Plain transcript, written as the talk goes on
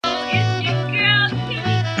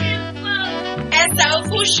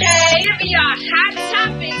Shay, give me your hot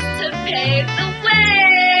topics to pave the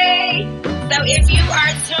way. So if you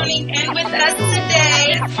are tuning in with us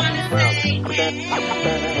today, I just want to say, hey, thank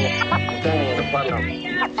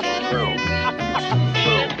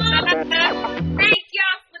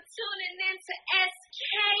y'all for tuning in to SK.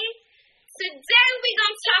 Today we're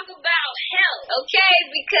going to talk about health, okay?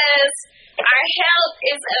 Because our health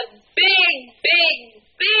is a big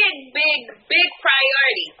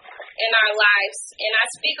priority in our lives. And I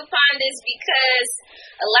speak upon this because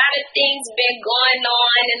a lot of things been going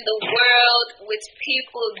on in the world with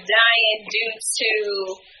people dying due to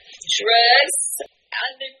drugs,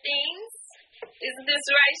 other things. Isn't this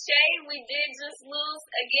right, Shay? We did just lose,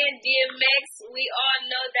 again, DMX. We all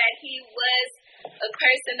know that he was a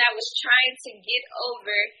person that was trying to get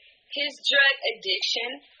over his drug addiction.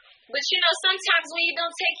 But, you know, sometimes when you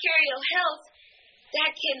don't take care of your health,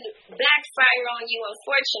 that can backfire on you,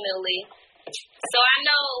 unfortunately. So I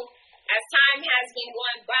know as time has been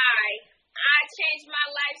going by, I changed my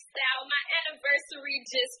lifestyle. My anniversary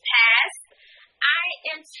just passed.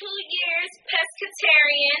 I am 2 years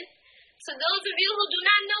pescatarian. So those of you who do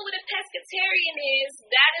not know what a pescatarian is,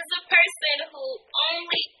 that is a person who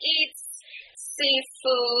only eats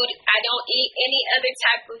seafood. I don't eat any other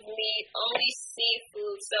type of meat, only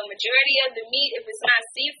seafood. So majority of the meat, if it's not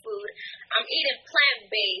seafood, I'm eating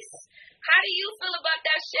plant-based. How do you feel about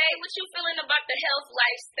that, Shay? What you feeling about the health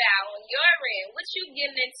lifestyle on your end? What you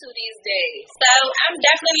getting into these days? So I'm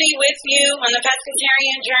definitely with you on the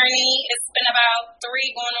pescatarian journey. It's been about 3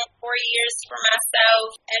 going on 4 years for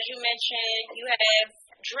myself. As you mentioned, you have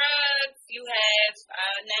drugs, you have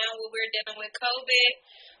now what we're dealing with COVID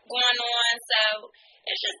going on. So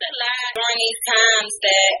it's just a lot during these times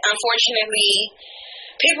that unfortunately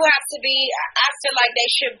people have to be, I feel like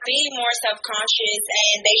they should be more self-conscious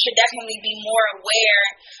and they should definitely be more aware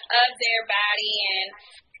of their body and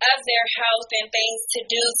of their health and things to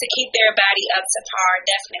do to keep their body up to par,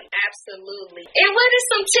 definitely. Absolutely. And what are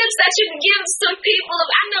some tips that you can give some people?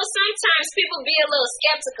 I know sometimes people be a little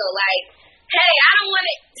skeptical, like, hey, I don't want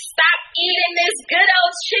to stop eating this good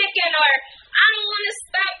old chicken, or I don't want to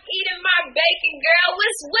stop eating my bacon, girl.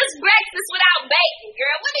 What's breakfast without bacon,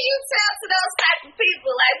 girl? What do you tell to those type of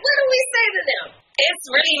people? Like, what do we say to them? It's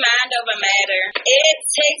really mind over matter. It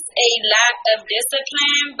takes a lot of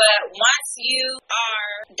discipline, but once you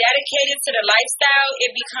are dedicated to the lifestyle,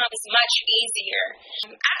 it becomes much easier.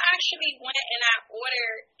 I actually went and I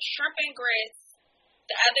ordered shrimp and grits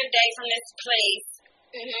the other day from this place.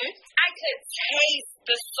 I could taste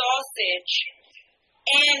the sausage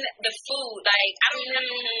in the food. Like, I don't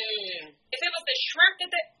know if it was the shrimp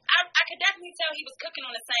that I could definitely tell he was cooking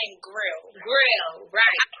on the same grill.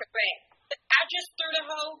 Right, correct. I just threw the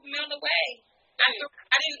whole meal away. I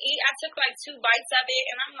didn't eat. I took like 2 bites of it,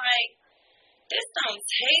 and I'm like, this don't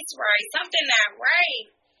taste right. Something not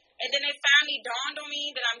right. And then it finally dawned on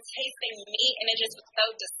me that I'm tasting meat, and it just was so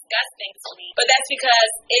disgusting to me. But that's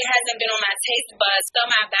because it hasn't been on my taste buds, so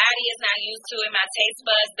my body is not used to it. My taste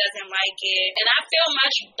buds doesn't like it, and I feel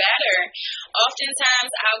much better.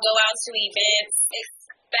 Oftentimes, I'll go out to events,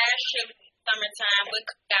 especially summertime, with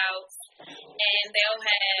cookouts, and they'll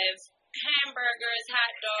have hamburgers,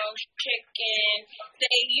 hot dogs, chicken.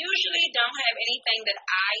 They usually don't have anything that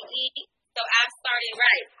I eat, so I've started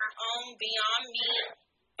my own Beyond Meat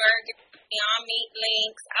burger, Beyond Meat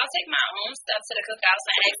links. I'll take my own stuff to the cookouts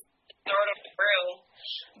and actually throw it on the grill.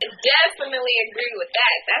 I definitely agree with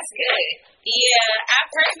that. That's good. Yeah, I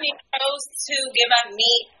personally chose to give up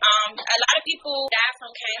meat. A lot of people die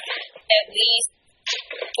from cancer, at least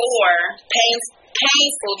 4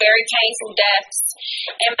 very painful deaths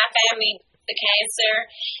in my family, the cancer.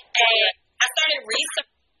 And I started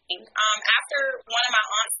researching after one of my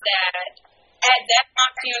aunts died. At that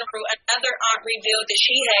aunt funeral, another aunt revealed that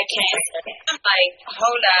she had cancer. I'm like,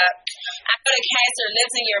 hold up. I know that cancer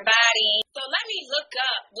lives in your body. So let me look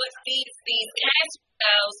up what feeds these cancer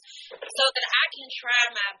cells so that I can try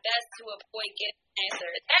my best to avoid getting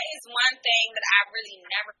cancer. That is one thing that I really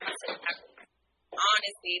never considered.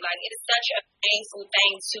 Honestly, like, it is such a painful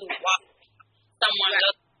thing to watch someone go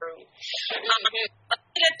through. One of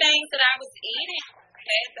the things that I was eating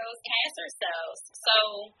had those cancer cells. So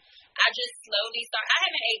I just slowly started. I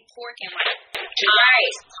haven't ate pork in like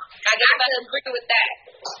right. I can agree with that.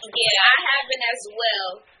 Yeah, I haven't as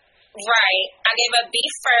well. Right. I gave up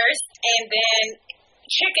beef first and then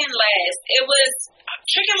chicken last.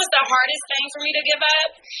 Chicken was the hardest thing for me to give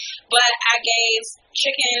up, but I gave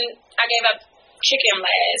up chicken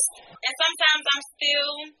last. And sometimes I'm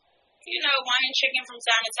still, wanting chicken from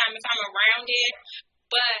time to time if I'm around it,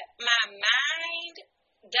 but my mind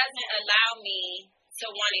doesn't allow me to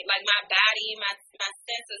want it. Like my body, my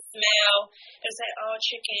sense of smell, it'll say, oh,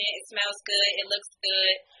 chicken, it smells good, it looks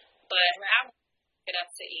good, but I won't get up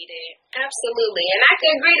to eat it. Absolutely, and I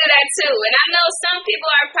can agree to that too. And I know some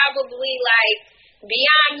people are probably like,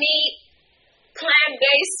 Beyond Meat,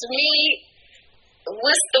 plant-based meat,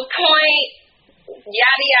 what's the point,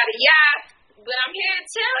 yada, yada, yada. But I'm here to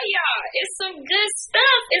tell y'all, it's some good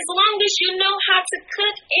stuff as long as you know how to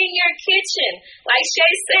cook in your kitchen. Like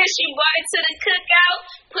Shay said, she brought it to the cookout,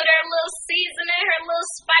 put her little seasoning, her little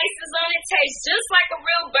spices on it. Tastes just like a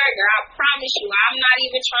real burger. I promise you. I'm not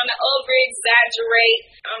even trying to over-exaggerate.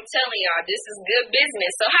 I'm telling y'all, this is good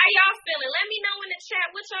business. So how y'all feeling? Let me know in the chat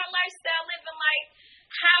what y'all lifestyle living like.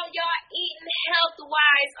 How y'all eating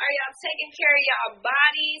health-wise? Are y'all taking care of y'all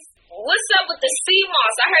bodies? What's up with the sea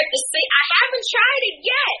moss? I haven't tried it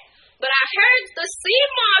yet, but I heard the sea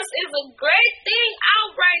moss is a great thing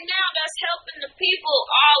out right now that's helping the people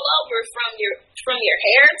all over from your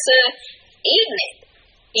hair to eating it.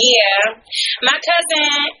 Yeah. My cousin,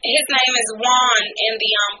 his name is Juan, in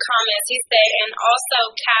the comments, he said, and also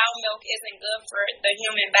cow milk isn't good for the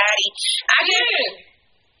human body.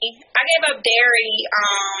 I gave up dairy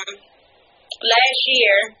last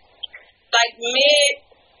year, like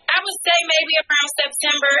I would say maybe around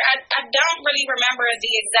September. I don't really remember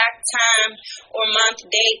the exact time or month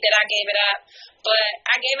date that I gave it up, but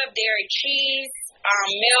I gave up dairy, cheese,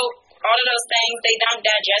 milk, all of those things. They don't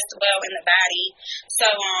digest well in the body, so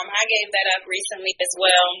I gave that up recently as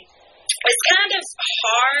well. It's kind of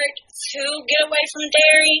hard to get away from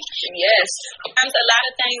dairy. Yes. Sometimes a lot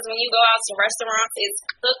of things when you go out to restaurants, it's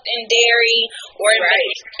cooked in dairy or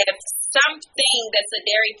if something that's a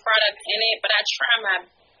dairy product in it, but I try my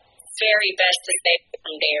very best to stay away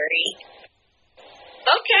from dairy.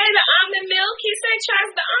 Okay, the almond milk. He said try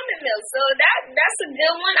the almond milk. So that's a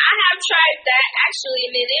good one. I have tried that actually,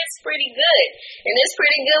 and it is pretty good. And it's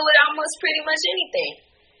pretty good with almost pretty much anything.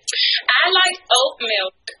 I like oat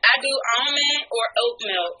milk. I do almond or oat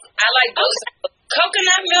milk. I like those. Okay.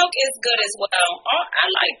 Coconut milk is good as well. I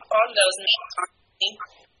like all those milks.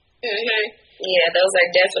 Yeah, those are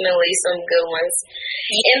definitely some good ones.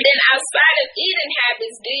 And then outside of eating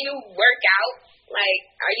habits, do you work out? Like,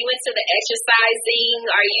 are you into the exercising?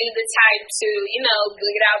 Are you the type to,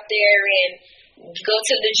 get out there and go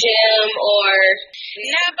to the gym or...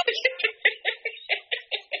 No.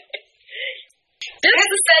 This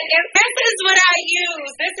is what I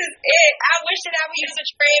use. This is it. I wish that I would use a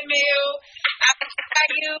treadmill. I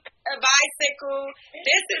use a bicycle.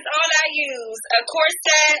 This is all I use. A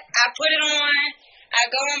corset. I put it on. I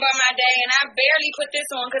go on by my day, and I barely put this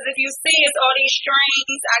on because if you see, it's all these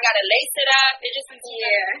strings. I gotta lace it up. It just is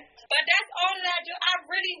But that's all that I do. I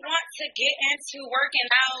really want to get into working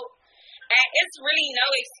out, and it's really no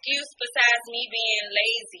excuse besides me being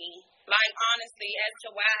lazy. Like honestly, as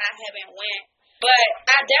to why I haven't went. But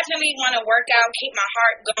I definitely want to work out, keep my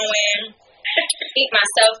heart going, keep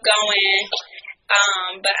myself going.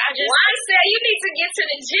 But I just... Juan said you need to get to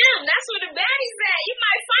the gym. That's where the baddie's at. You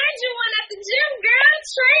might find you one at the gym, girl.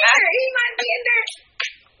 Trainer. He might be in there.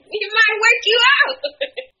 He might work you out.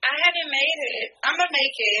 I haven't made it. I'm going to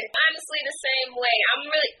make it. Honestly, the same way.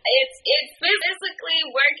 It's physically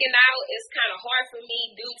working out is kind of hard for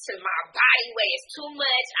me due to my body weight. It's too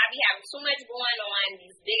much. I be having too much going on.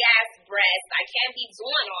 These big ass breasts. I can't be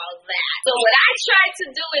doing all of that. So what I try to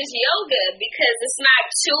do is yoga because it's not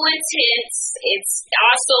too intense. It's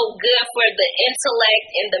also good for the intellect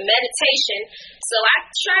and the meditation. So I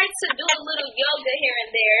try to do a little yoga here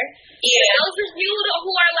and there. Yeah. Those of you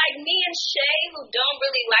who are like me and Shay who don't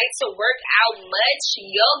really like to work out much,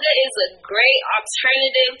 yoga is a great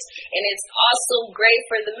alternative and it's also great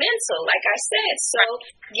for the mental, like I said. So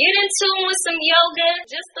get in tune with some yoga,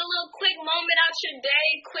 just a little quick moment out your day,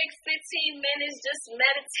 quick 15 minutes, just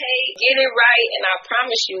meditate, get it right, and I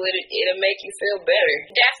promise you it'll make you feel better.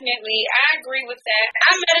 Definitely, I agree with that.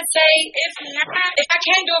 I meditate. If I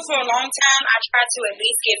can't do it for a long time, I try to at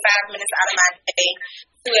least get 5 minutes out of my day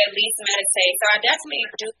to at least meditate. So I definitely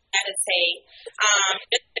do meditate.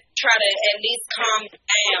 Just to try to at least calm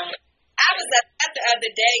down. I was upset the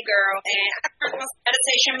other day, girl, and I heard some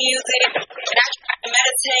meditation music, and I tried to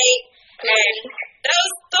meditate, and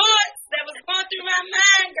those thoughts that was going through my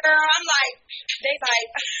mind, girl, I'm like, they got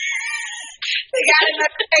a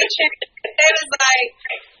meditation. They was like,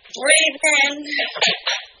 breathe in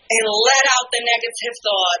and let out the negative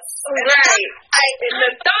thoughts. Right. And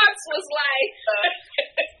the thoughts was like...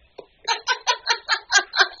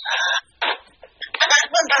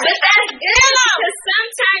 But that's good because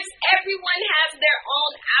sometimes everyone has their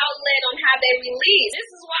own outlet on how they release.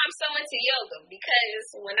 This is why I'm so into yoga because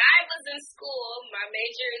when I was in school, my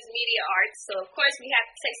major is as media arts, so of course we have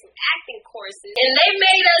to take some acting courses. And they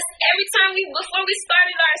made us, every time before we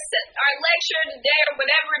started our lecture today or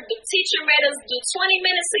whatever, the teacher made us do 20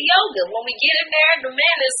 minutes of yoga. When we get in there, the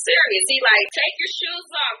man is serious. He like, take your shoes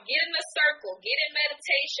off, get in a circle, get in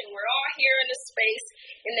meditation. We're all here in a space.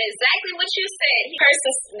 And exactly what you said.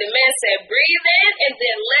 The man said, breathe in and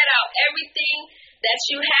then let out everything that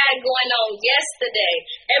you had going on yesterday,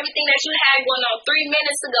 everything that you had going on 3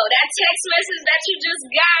 minutes ago, that text message that you just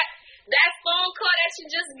got, that phone call that you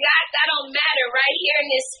just got, that don't matter right here in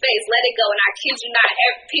this space. Let it go. And I kid you not,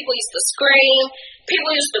 people used to scream,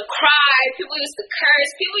 people used to cry, people used to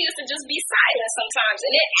curse, people used to just be silent sometimes.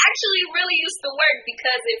 And it actually really used to work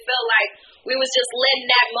because it felt like we was just letting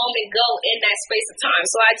that moment go in that space of time.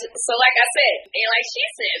 So like I said, and like she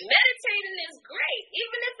said, meditating is great.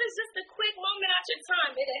 Even if it's just a quick moment out your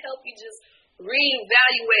time, it'll help you just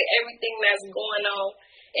reevaluate everything that's going on.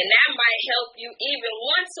 And that might help you even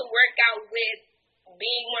want to work out with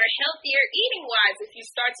being more healthier eating-wise. If you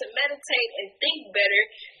start to meditate and think better,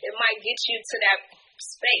 it might get you to that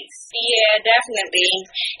space. Yeah, definitely.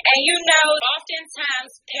 And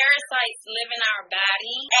oftentimes parasites live in our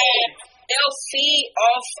body and they'll feed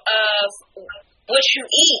off of what you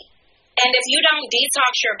eat. And if you don't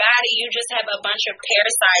detox your body, you just have a bunch of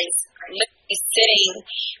parasites literally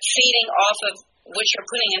feeding off of what you're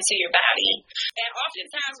putting into your body. And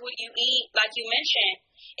oftentimes what you eat, like you mentioned,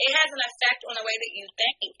 it has an effect on the way that you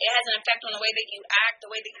think. It has an effect on the way that you act,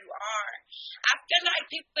 the way that you are. I feel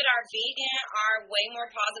like people that are vegan are way more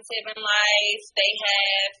positive in life. They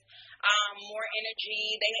have more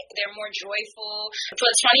energy. They're more joyful. You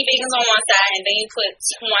put 20 vegans on one side, and then you put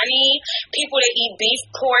 20 people that eat beef,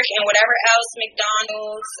 pork, and whatever else,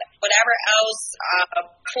 McDonald's, whatever else,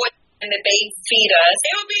 pork that they feed us.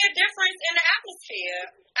 It would be a difference in the atmosphere.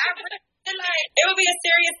 I really feel like it would be a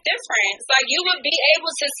serious difference. Like, you would be able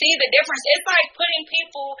to see the difference. It's like putting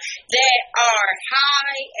people that are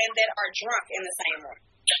high and that are drunk in the same room.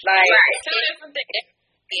 Like, right. Two different things.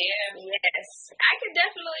 Yeah. Yes. I could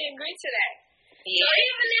definitely agree to that. Yeah. So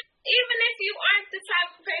even if you aren't the type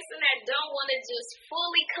of person that don't want to just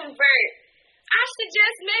fully convert, I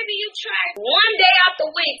suggest maybe you try one day out the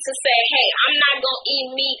week to say, hey, I'm not going to eat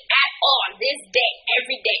meat at all this day,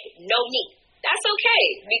 every day, no meat. That's okay,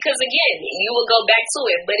 because again, you will go back to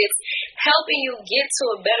it, but it's helping you get to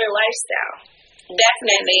a better lifestyle.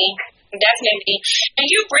 Definitely. And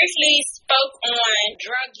you briefly spoke on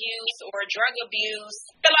drug use or drug abuse.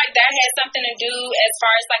 I feel like that has something to do as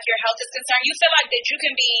far as like your health is concerned. You feel like that you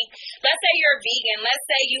can be, let's say you're vegan, let's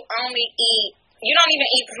say you don't even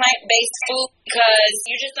eat plant-based food because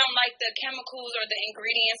you just don't like the chemicals or the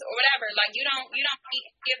ingredients or whatever. Like you don't eat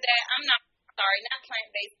any of that. Not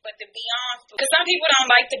plant-based, but the Beyond food. Because some people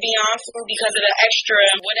don't like the Beyond food because of the extra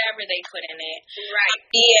whatever they put in it. Right.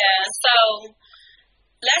 Yeah, so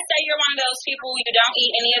let's say you're one of those people, you don't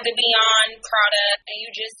eat any of the Beyond product and you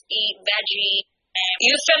just eat veggie. And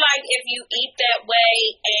you feel like if you eat that way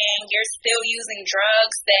and you're still using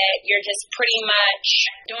drugs, that you're just pretty much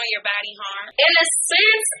doing your body harm? In a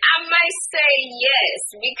sense, I might say yes,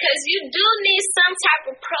 because you do need some type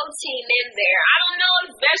of protein in there. I don't know if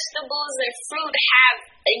vegetables and fruit have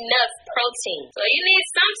enough protein. So you need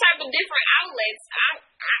some type of different outlets.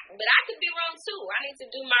 But I could be wrong too. I need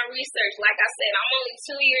to do my research. Like I said, I'm only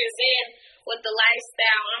 2 years in with the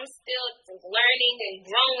lifestyle. I'm still learning and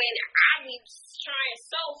growing. I'm trying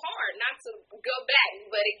so hard not to go back.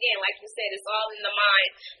 But again, like you said, it's all in the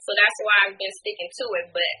mind. So that's why I've been sticking to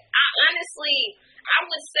it. But I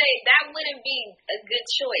would say that wouldn't be a good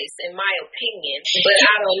choice in my opinion. But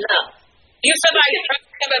I don't know. You feel like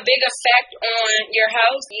drugs have a big effect on your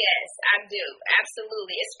health? Yes, I do.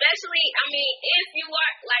 Absolutely. Especially, if you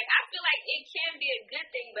are, like, I feel like it can be a good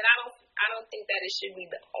thing, but I don't think that it should be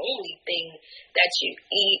the only thing that you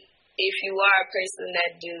eat if you are a person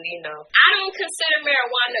that do, I don't consider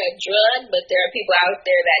marijuana a drug, but there are people out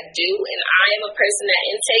there that do, and I am a person that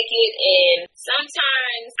intake it, and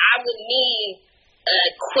sometimes I would need a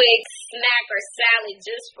quick snack or salad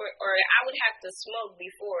or I would have to smoke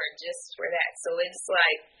before just for that. So it's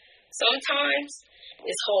like sometimes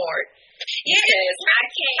it's hard because I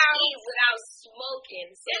can't eat without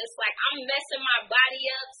smoking. So it's like I'm messing my body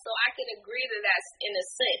up. So I could agree to that in a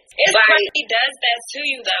sense. It really does that to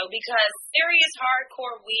you though, because serious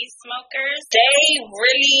hardcore weed smokers, they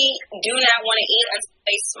really do not want to eat until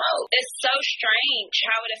they smoke. It's so strange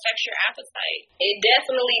how it affects your appetite. It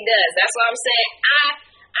definitely does. That's what I'm saying.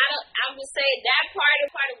 I would say that part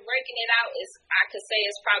of working it out is, I could say,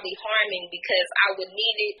 is probably harming, because I would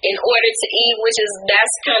need it in order to eat,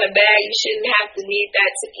 that's kind of bad. You shouldn't have to need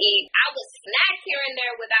that to eat. I would snack here and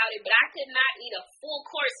there without it, but I could not eat a full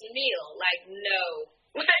course meal. Like, no.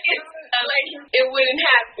 Like, it wouldn't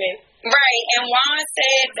happen. Right, and Juan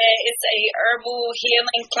said that it's a herbal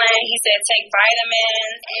healing plant. He said take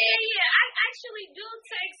vitamins. Yeah, I actually do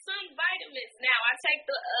take some vitamins now. I take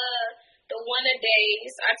the one a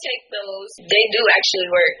days. I take those. They do actually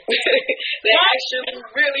work. They actually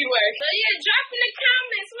really work. So yeah, drop in the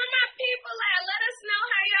comments where my people at. Let us know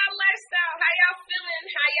how y'all lifestyle, how y'all feeling,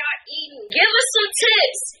 how y'all eating. Give us some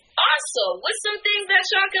tips. Also, what's some things that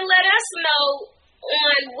y'all can let us know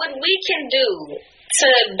on what we can do to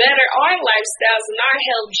better our lifestyles and our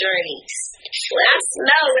health journeys? Let us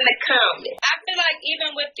know in the comments. I feel like even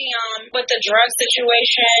with the drug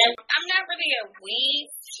situation, I'm not really a weed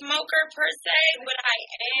smoker per se, but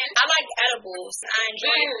I like edibles. I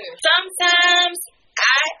enjoy it. Sometimes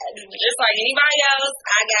I, just like anybody else,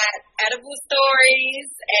 I got edible stories,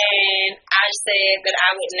 and I said that I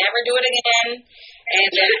would never do it again. And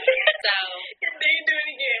then, so then you do it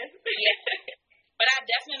again. Yeah. But I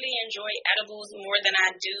definitely enjoy edibles more than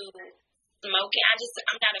I do smoking.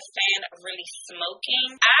 I'm not a fan of really smoking.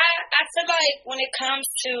 I feel like when it comes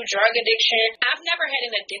to drug addiction, I've never had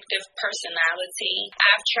an addictive personality.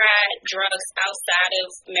 I've tried drugs outside of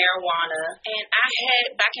marijuana, and I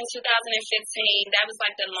had, back in 2015, that was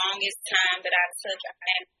like the longest time that I took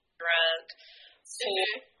a drug for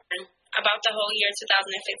about the whole year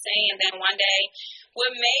 2015. And then one day,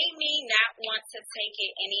 what made me not want to take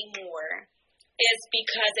it anymore is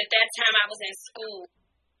because at that time I was in school.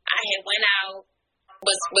 I had went out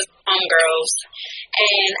with homegirls,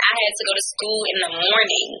 and I had to go to school in the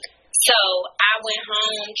morning. So I went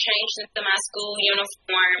home, changed into my school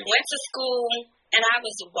uniform, went to school, and I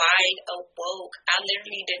was wide awoke. I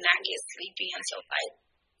literally did not get sleepy until like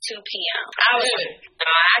 2 p.m. I was like, no,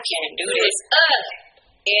 I can't do this.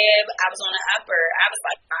 Yeah, I was on the upper. I was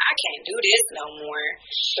like, no, I can't do this no more.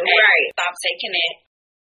 Right. Stop taking it.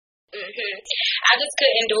 I just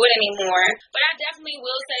couldn't do it anymore. But I definitely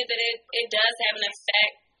will say that it does have an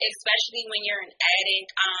effect, especially when you're an addict.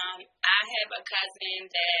 I have a cousin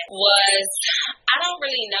that was, I don't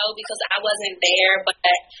really know because I wasn't there, but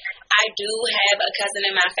I do have a cousin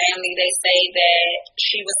in my family. They say that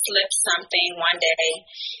she was slipped something one day,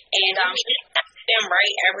 and she's been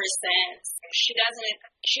right ever since.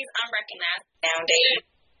 She's unrecognized nowadays.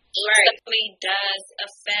 Right. It definitely does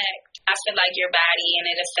affect, I feel like, your body, and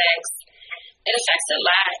it affects a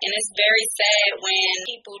lot, and it's very sad when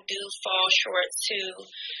people do fall short to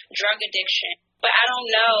drug addiction. But I don't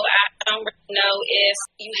know. I don't really know if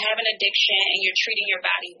you have an addiction and you're treating your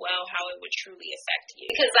body well, how it would truly affect you.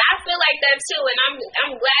 Because I feel like that too, and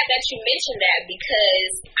I'm glad that you mentioned that,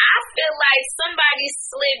 because I feel like somebody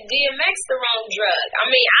slipped DMX the wrong drug. I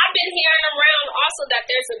mean, I've been hearing around also that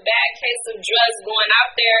there's a bad case of drugs going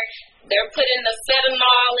out there. They're putting the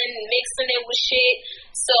fentanyl and mixing it with shit.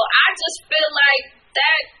 So I just feel like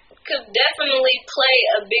that could definitely play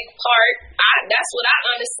a big part. That's what I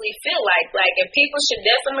honestly feel like. Like, and people should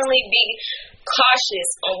definitely be cautious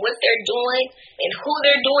on what they're doing and who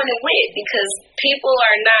they're doing it with, because people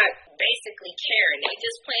are not basically caring. They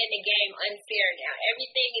just playing the game unfair now.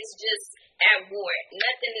 Everything is just at war.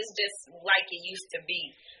 Nothing is just like it used to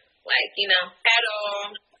be. Like, you know, at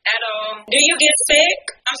all. Do you get sick?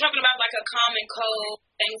 I'm talking about like a common cold,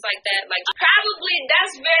 things like that. Like, probably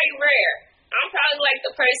that's very rare. I'm probably like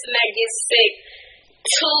the person that gets sick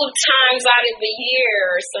 2 times out of a year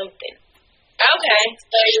or something. Okay.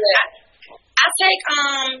 So I take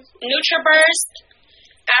NutriBurst.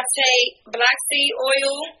 I take black seed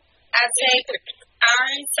oil. I take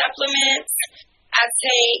iron supplements. I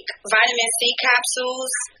take vitamin C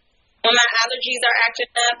capsules. When my allergies are acting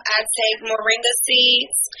up, I take moringa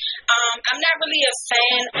seeds. I'm not really a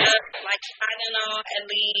fan of like Tylenol,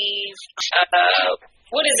 Aleve,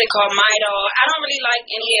 what is it called, Midol. I don't really like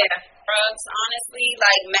any drugs, honestly,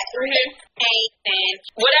 like pain and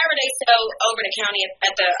whatever they sell over the counter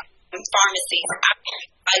at the pharmacies. I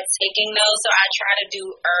like taking those, so I try to do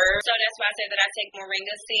herbs. So that's why I say that I take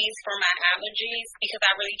moringa seeds for my allergies, because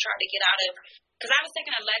I really try to get out of, because I was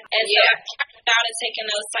taking a leg, and so I got out of taking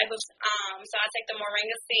those type of, so I take the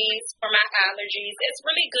moringa seeds for my allergies. It's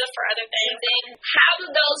really good for other things. And how do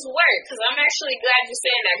those work? Because I'm actually glad you're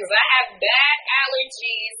saying that, because I have bad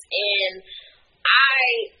allergies, and I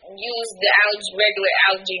use the regular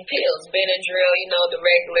allergy pills, Benadryl,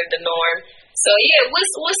 the norm. So yeah,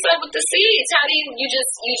 what's up with the seeds? How do you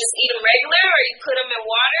just eat them regular, or you put them in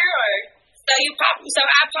water, or? So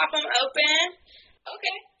I pop them open.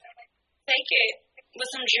 Okay. Take it with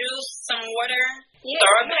some juice, some water. Yeah,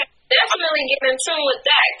 I'm definitely getting in tune with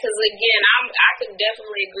that because again, I could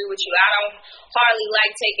definitely agree with you. I don't hardly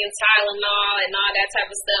like taking Tylenol and all that type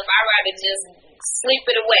of stuff. I rather just sleep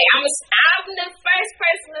it away. I'm the first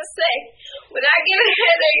person to say when I get a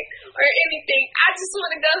headache or anything, I just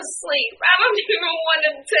want to go to sleep. I don't even want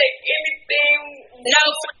to take anything. No,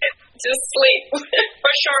 just sleep.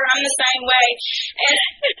 For sure, I'm the same way. And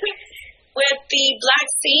with the black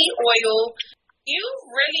seed oil, you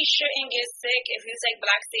really shouldn't get sick if you take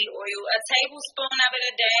black seed oil. A tablespoon of it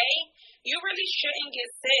a day, you really shouldn't get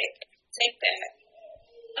sick. Take that.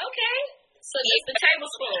 Okay. So just a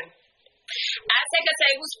tablespoon. I take a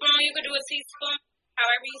tablespoon. You could do a teaspoon,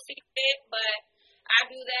 however you see fit, but I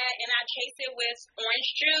do that and I chase it with orange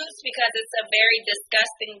juice because it's a very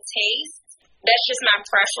disgusting taste. That's just my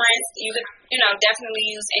preference. You could, definitely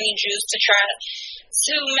use any juice to try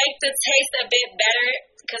to make the taste a bit better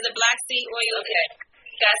because the black seed oil is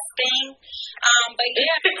disgusting. But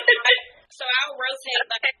yeah, so I'll rotate.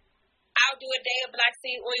 Like, I'll do a day of black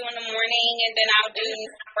seed oil in the morning, and then I'll do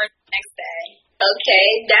for the next day. Okay,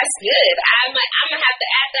 that's good. I'm gonna have to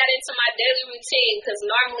add that into my daily routine because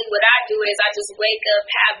normally what I do is I just wake up,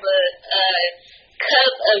 have a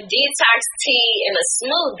cup of detox tea and a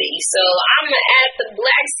smoothie. So I'm gonna add the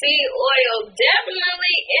black seed oil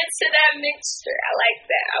definitely into that mixture. I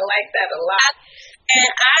like that a lot. And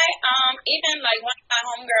I even like one of my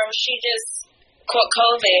homegirls, she just caught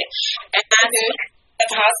COVID, and I went to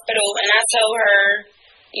the hospital, and I told her,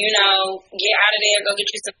 get out of there, go get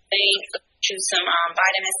you some things, go get you some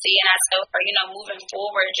vitamin C, and I told her, moving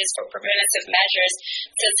forward, just for preventative measures,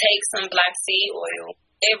 to take some black seed oil.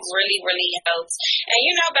 It really, really helps.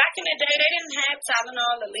 And back in the day, they didn't have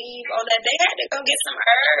Tylenol, Aleve, all that. They had to go get some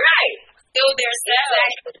herbs, right? Heal their cells.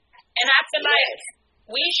 Exactly. And I feel like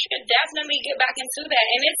we should definitely get back into that.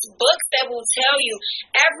 And it's books that will tell you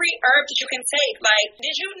every herb that you can take. Like,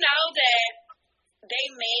 did you know that they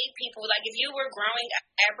made people, like if you were growing an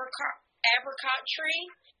apricot tree,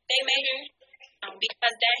 they made it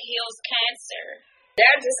because that heals cancer.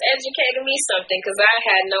 That just educated me something because I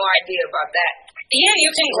had no idea about that. Yeah,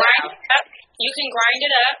 you can grind it up. You can grind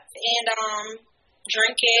it up and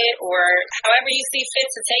drink it or however you see fit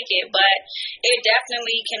to take it, but it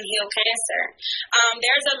definitely can heal cancer.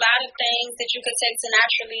 There's a lot of things that you could take to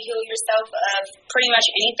naturally heal yourself of pretty much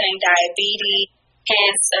anything, diabetes,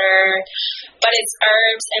 cancer, but it's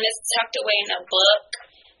herbs and it's tucked away in a book.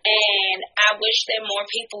 And I wish that more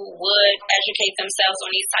people would educate themselves on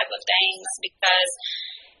these type of things because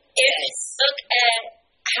if you look at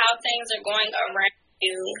how things are going around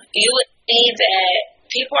you, you would see that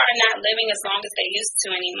people are not living as long as they used to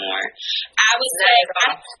anymore. I would say,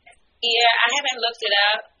 I haven't looked it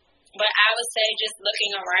up, but I would say just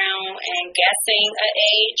looking around and guessing an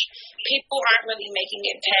age, people aren't really making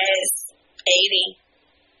it past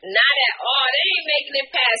 80. Not at all. They ain't making it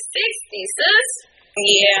past 60, sis.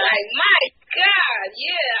 Yeah. Like, my God,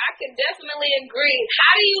 yeah, I can definitely agree.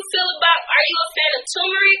 How do you feel about, are you a fan of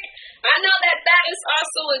turmeric? I know that is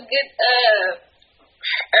also a good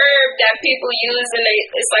herb that people use, and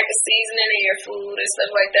it's like a seasoning in your food and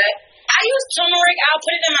stuff like that. I use turmeric. I'll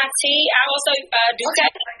put it in my tea. I also do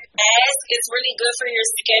mask. It's really good for your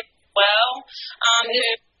skin as well.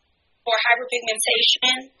 For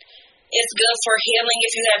hyperpigmentation. It's good for healing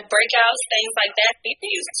if you have breakouts, things like that. You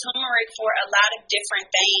can use turmeric for a lot of different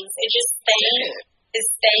things. It just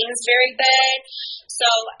stings very bad. So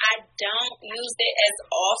I don't use it as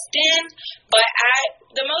often, but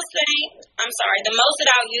the most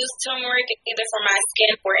that I'll use turmeric is either for my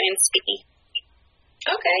skin or in tea.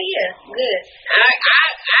 Okay, yeah, good. I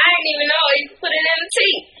didn't even know you could put it in the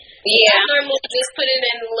tea. Yeah, I normally just put it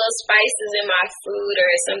in little spices in my food, or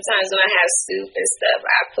sometimes when I have soup and stuff,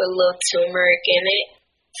 I put a little turmeric in it.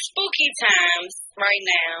 Spooky times right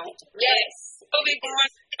now. Yes. Spooky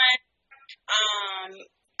times.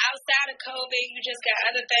 Outside of COVID, you just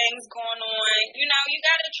got other things going on. You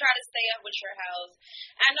got to try to stay up with your health.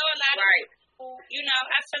 I know a lot of people,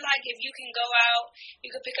 I feel like if you can go out,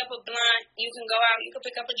 you could pick up a blunt, you can go out, you could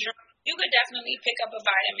pick up a drink. You could definitely pick up a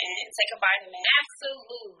vitamin, take a vitamin.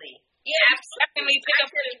 Absolutely. Yeah, definitely pick up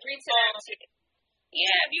a agree to that too.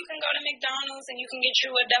 Yeah, if you can go to McDonald's and you can get you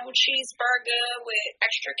a double cheeseburger with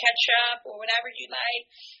extra ketchup or whatever you like,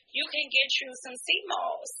 you can get you some sea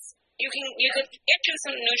moss. You could get you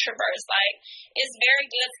some Nutriverse. Like, it's very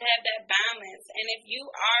good to have that balance. And if you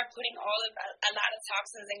are putting a lot of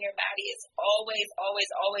toxins in your body, it's always, always,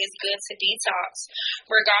 always good to detox,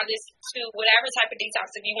 regardless to whatever type of detox.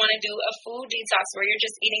 If you want to do a food detox where you're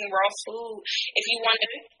just eating raw food, if you want to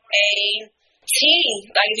do a tea.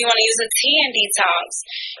 Like if you want to use a tea in detox,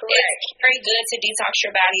 it's very good to detox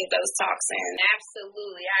your body of those toxins.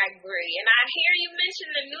 Absolutely, I agree. And I hear you mention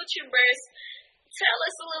the NutriBurst. Tell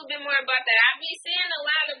us a little bit more about that. I be seeing it a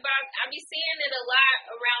lot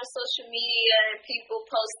around social media and people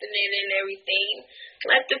posting it and everything.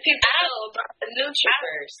 Let the people know about the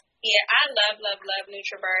NutriBurst. Yeah, I love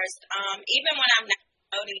NutriBurst. Even when I'm not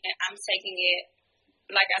promoting it, I'm taking it,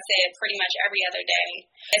 like I said, pretty much every other day.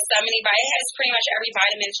 It's so many, it has pretty much every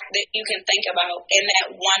vitamin that you can think about in that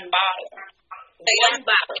one bottle. One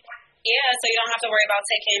bottle. Yeah, so you don't have to worry about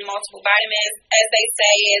taking multiple vitamins. As they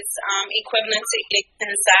say, it's equivalent to eating 10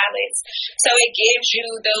 salads. So it gives you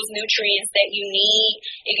those nutrients that you need.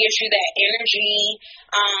 It gives you that energy.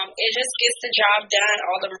 It just gets the job done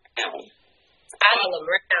all around.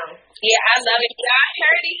 Yeah, I love it. Y'all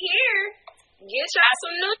heard it here. Get y'all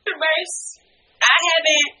some NutriBurst. I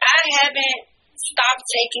haven't stopped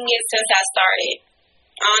taking it since I started.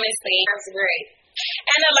 Honestly. That's great.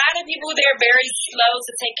 And a lot of people, they're very slow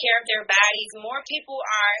to take care of their bodies. More people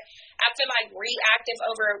are, I feel like, reactive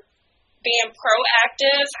over being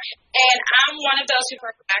proactive. And I'm one of those who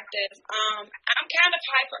are proactive. I'm kind of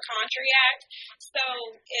hypochondriac. So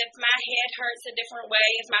if my head hurts a different way,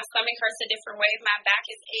 if my stomach hurts a different way, if my back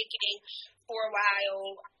is aching for a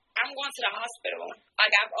while, I'm going to the hospital.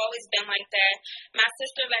 Like, I've always been like that. My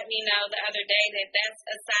sister let me know the other day that that's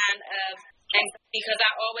a sign of anxiety, because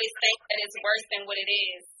I always think that it's worse than what it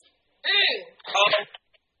is. Oh,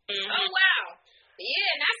 wow. Yeah,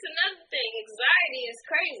 and that's another thing. Anxiety is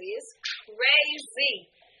crazy. It's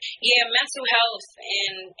crazy. Yeah, mental health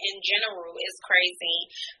in general is crazy.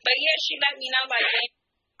 But, yeah, she let me know, like, being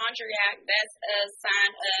hypochondriac, that's a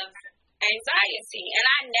sign of anxiety. And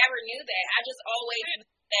I never knew that. I just always knew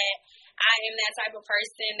that I am that type of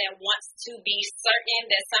person that wants to be certain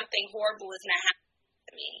that something horrible is not happening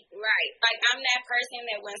to me. Right. Like, I'm that person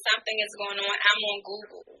that when something is going on, I'm on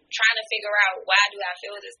Google trying to figure out, why do I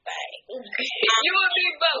feel this way? You will be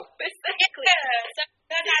both. Exactly. Yeah. So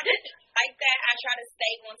like that, I try to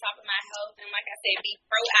stay on top of my health and, like I said, be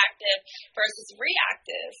proactive versus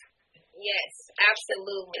reactive. Yes,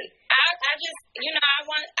 absolutely. I just,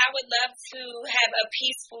 I would love to have a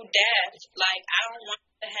peaceful death. Like, I don't want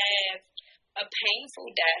to have a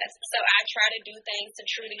painful death. So I try to do things to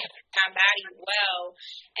truly keep my body well.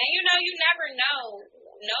 And, you never know.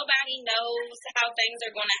 Nobody knows how things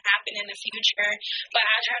are going to happen in the future. But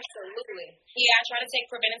I try to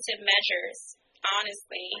take preventative measures,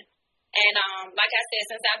 honestly. And like I said,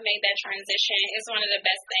 since I've made that transition, it's one of the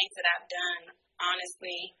best things that I've done,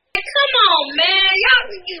 honestly. Come on, man.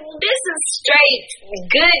 Y'all, this is straight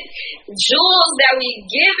good jewels that we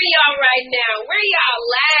giving y'all right now. Where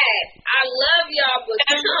y'all at? I love y'all, but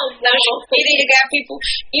come on, you got people.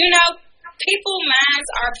 People minds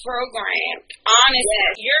are programmed. Honestly,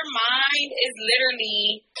 yes. Your mind is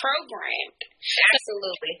literally programmed.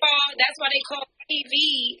 Absolutely. That's why they call TV,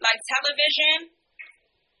 like television.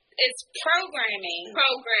 It's programming.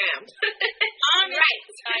 Programmed. Right.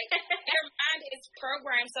 Like, your mind is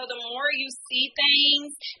programmed. So the more you see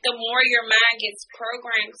things, the more your mind gets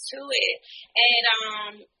programmed to it.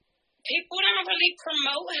 And people don't really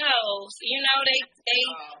promote health. They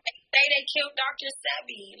say they killed Dr.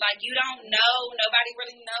 Sebi. Like, you don't know. Nobody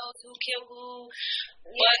really knows who killed who.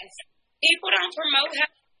 Yes. But people don't promote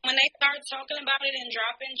health. When they start talking about it and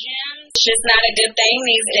dropping gems, it's just not a good thing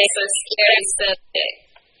these days. It's a scary subject.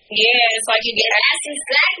 Yeah, it's like you get. That's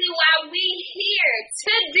exactly why we here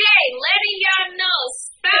today, letting y'all know.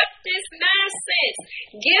 Stop this nonsense.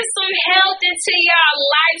 Get some health into y'all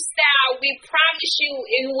lifestyle. We promise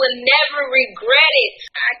you will never regret it.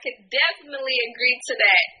 I could definitely agree to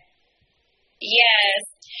that.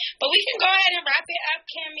 Yes, but we can go ahead and wrap it up,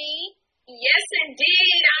 Kimmy. Yes,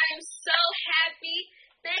 indeed. I am so happy.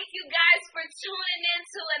 Thank you guys for tuning in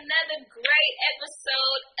to another great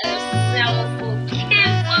episode of Soulful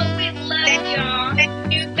Kinfolk. We love y'all.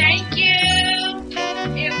 Thank you.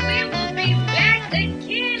 And we will be back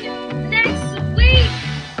again next week.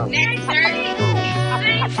 Next Thursday.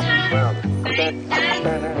 Same time.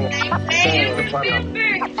 Same place.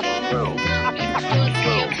 Remember, love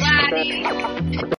your body.